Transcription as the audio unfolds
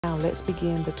Now let's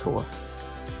begin the tour.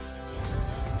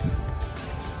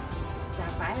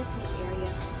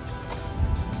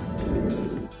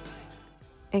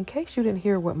 In case you didn't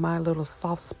hear what my little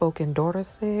soft-spoken daughter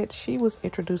said, she was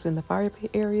introducing the fire pit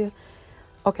area.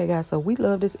 Okay, guys, so we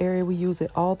love this area. We use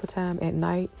it all the time at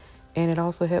night, and it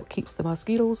also keeps the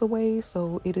mosquitoes away.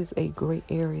 So it is a great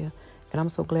area, and I'm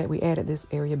so glad we added this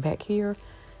area back here.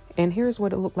 And here's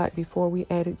what it looked like before we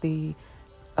added the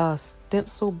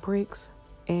stencil bricks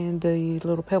and the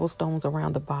little pebble stones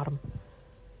around the bottom.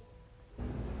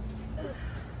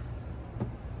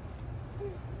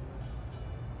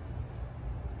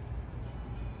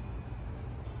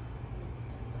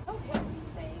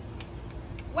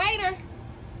 Waiter.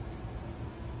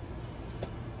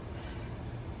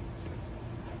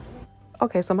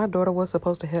 Okay, so my daughter was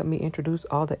supposed to help me introduce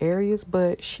all the areas,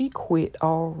 but she quit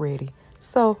already.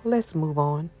 So let's move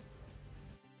on.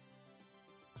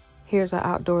 Here's our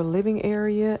outdoor living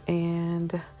area,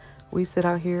 and we sit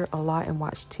out here a lot and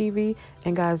watch TV.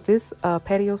 And guys, this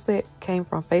patio set came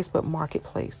from Facebook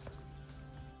Marketplace.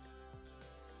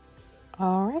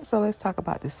 All right, so let's talk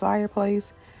about this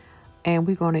fireplace. And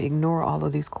we're going to ignore all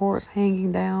of these cords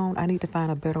hanging down. I need to find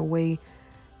a better way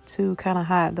to kind of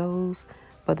hide those.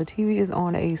 But the TV is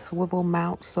on a swivel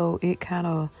mount, so it kind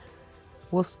of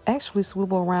will actually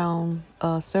swivel around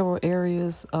several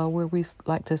areas where we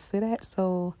like to sit at.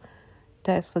 So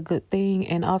that's a good thing.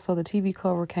 And also the TV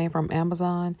cover came from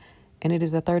Amazon, and it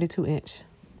is a 32-inch.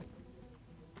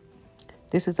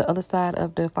 This is the other side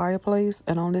of the fireplace,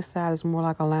 and on this side is more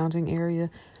like a lounging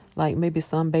area, like maybe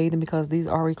sunbathing, because these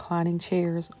are reclining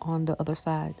chairs on the other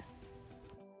side.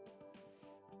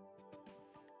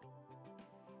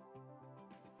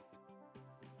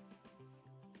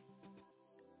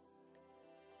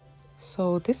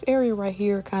 So this area right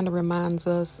here kind of reminds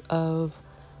us of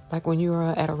like when you're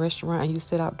at a restaurant and you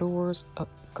sit outdoors.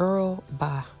 Girl,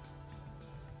 bye.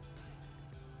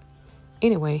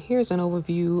 Anyway, here's an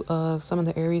overview of some of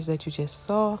the areas that you just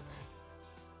saw.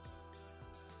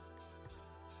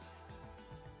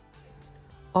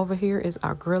 Over here is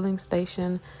our grilling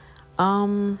station.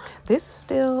 This is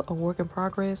still a work in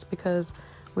progress because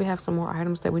we have some more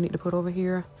items that we need to put over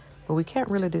here, but we can't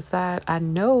really decide. I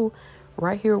know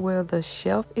right here where the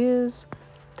shelf is,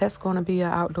 that's going to be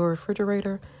an outdoor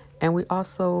refrigerator, and we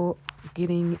also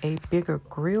getting a bigger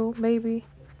grill maybe,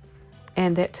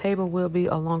 and that table will be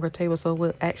a longer table, so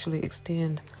we'll actually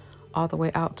extend all the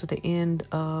way out to the end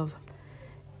of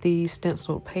the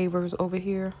stenciled pavers over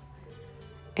here.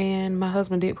 And my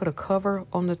husband did put a cover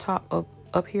on the top of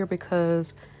up here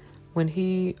because when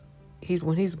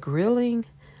he's grilling,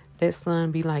 that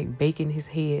sun be like baking his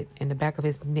head and the back of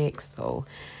his neck. So,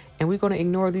 and we're going to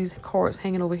ignore these cords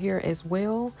hanging over here as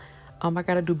well. I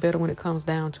got to do better when it comes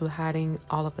down to hiding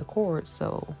all of the cords.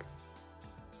 So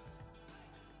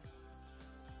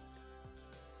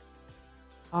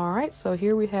all right, so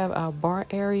here we have our bar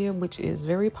area, which is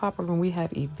very popular when we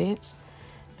have events,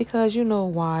 because you know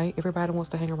why, everybody wants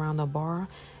to hang around the bar.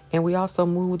 And we also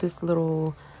move this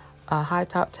little high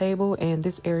top table, and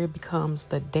this area becomes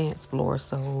the dance floor,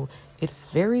 so it's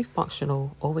very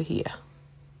functional over here.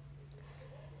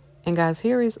 And guys,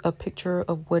 here is a picture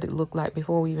of what it looked like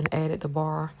before we even added the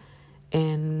bar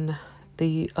and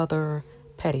the other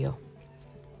patio.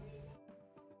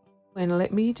 And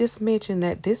let me just mention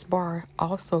that this bar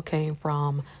also came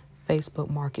from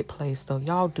Facebook Marketplace, so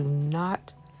y'all do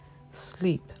not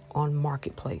sleep on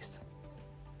Marketplace.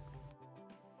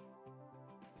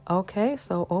 Okay,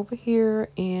 so over here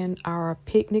in our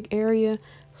picnic area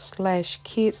 /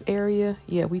 kids area,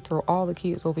 yeah, we throw all the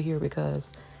kids over here because,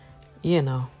 you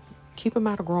know, keep them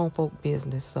out of grown folk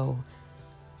business. So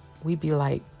we be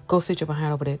like, go sit your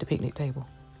behind over there at the picnic table.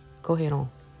 Go ahead on.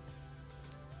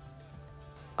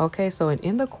 Okay, so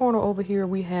in the corner over here,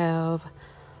 we have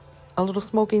a little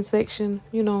smoking section,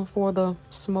 you know, for the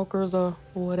smokers or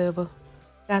whatever.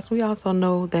 Guys, we also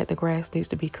know that the grass needs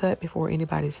to be cut before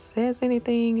anybody says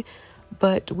anything,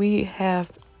 but we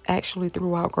have actually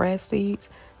threw out grass seeds,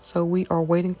 so we are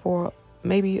waiting for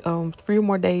maybe 3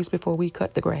 more days before we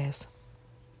cut the grass.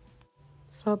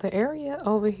 So the area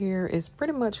over here is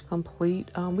pretty much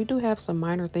complete. We do have some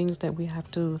minor things that we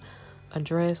have to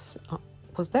address.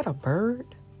 Was that a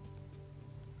bird?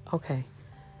 Okay.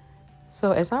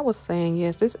 So as I was saying,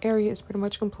 yes, this area is pretty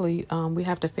much complete. We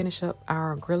have to finish up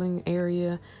our grilling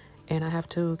area, and I have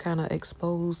to kind of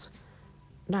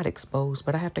not expose,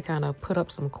 but I have to kind of put up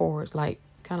some cords, like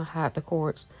kind of hide the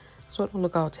cords so it don't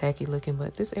look all tacky looking.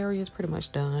 But this area is pretty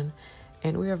much done,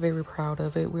 and we are very proud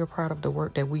of it. We are proud of the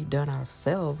work that we've done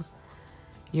ourselves,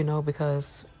 you know,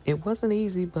 because it wasn't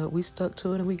easy, but we stuck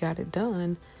to it and we got it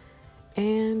done.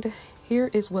 And here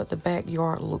is what the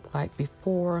backyard looked like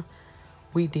before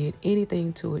we did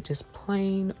anything to it. Just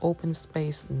plain open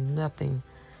space, nothing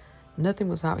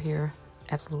was out here,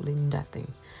 absolutely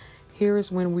nothing. Here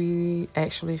is when we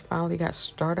actually finally got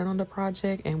started on the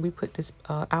project, and we put this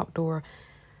outdoor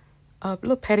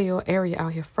little patio area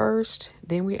out here first.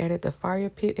 Then we added the fire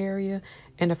pit area,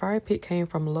 and the fire pit came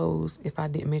from Lowe's, if I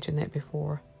didn't mention that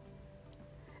before.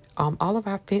 All of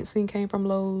our fencing came from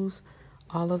Lowe's.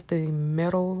 All of the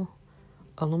metal,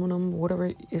 aluminum, whatever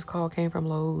it is called, came from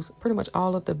Lowe's. Pretty much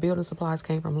all of the building supplies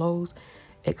came from Lowe's,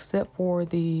 except for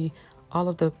all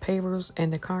of the pavers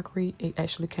and the concrete. It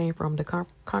actually came from the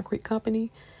concrete company.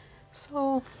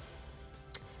 So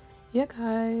yeah,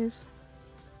 guys,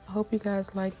 I hope you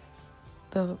guys like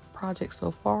the project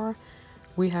so far.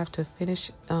 We have to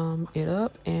finish it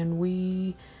up, and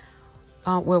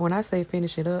well, when I say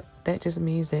finish it up, that just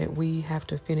means that we have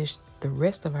to finish the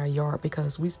rest of our yard,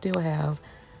 because we still have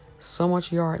so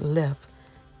much yard left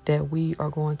that we are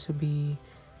going to be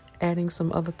adding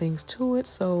some other things to it.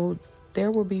 So there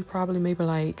will be probably maybe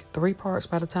like 3 parts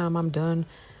by the time I'm done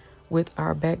with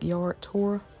our backyard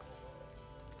tour.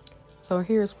 So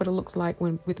here's what it looks like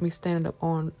with me standing up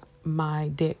on my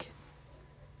deck.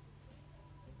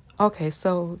 Okay,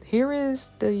 so here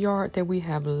is the yard that we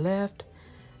have left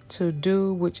to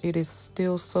do, which it is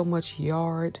still so much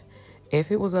yard. If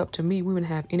it was up to me, we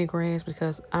wouldn't have any grass,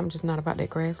 because I'm just not about that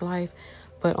grass life.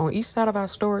 But on each side of our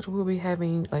storage, we'll be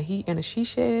having a heat and a she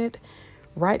shed.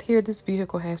 Right here, this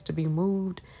vehicle has to be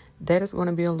moved. That is going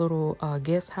to be a little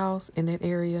guest house in that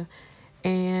area.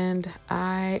 And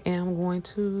I am going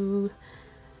to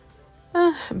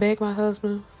beg my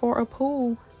husband for a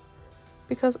pool,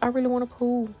 because I really want a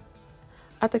pool.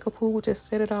 I think a pool would just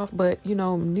set it off, but you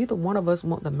know, neither one of us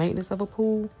want the maintenance of a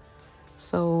pool.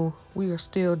 So we are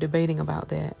still debating about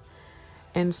that.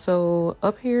 And so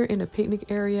up here in the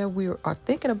picnic area, we are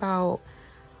thinking about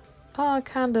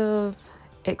kind of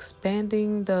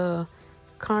expanding the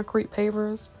concrete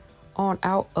pavers on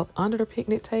out up under the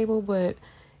picnic table. But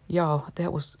y'all,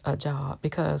 that was a job,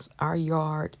 because our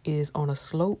yard is on a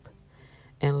slope,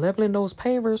 and leveling those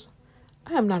pavers,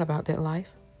 I am not about that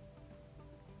life.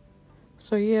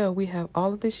 So yeah, we have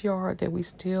all of this yard that we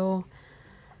still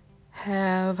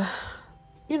have,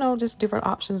 you know, just different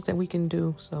options that we can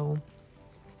do. So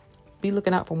be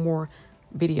looking out for more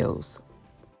videos.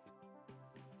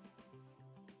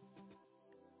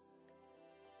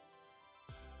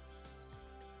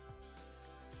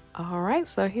 All right,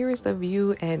 so here is the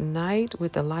view at night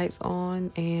with the lights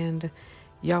on. And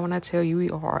y'all, when I tell you, we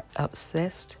are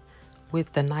obsessed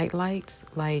with the night lights,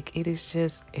 like it is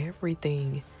just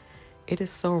everything. It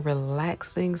is so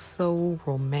relaxing, so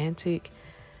romantic.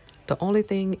 The only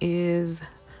thing is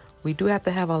we do have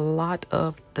to have a lot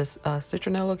of the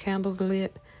citronella candles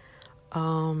lit.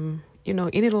 You know,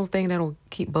 any little thing that'll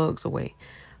keep bugs away.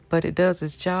 But it does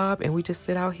its job, and we just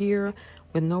sit out here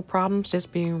with no problems,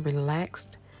 just being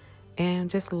relaxed and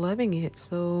just loving it.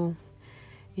 So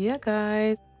yeah,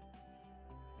 guys.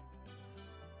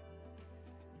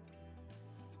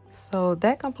 So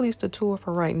that completes the tour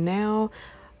for right now.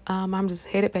 I'm just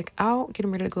headed back out,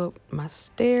 getting ready to go up my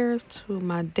stairs to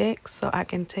my deck so I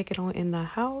can take it on in the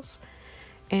house.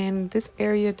 And this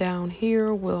area down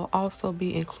here will also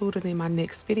be included in my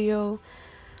next video.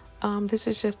 This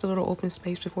is just a little open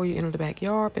space before you enter the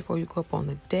backyard, before you go up on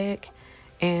the deck.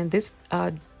 And this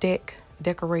deck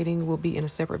decorating will be in a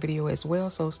separate video as well,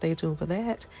 so stay tuned for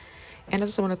that. And I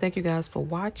just want to thank you guys for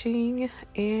watching,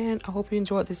 and I hope you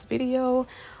enjoyed this video.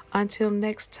 Until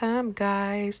next time,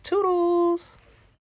 guys, toodles!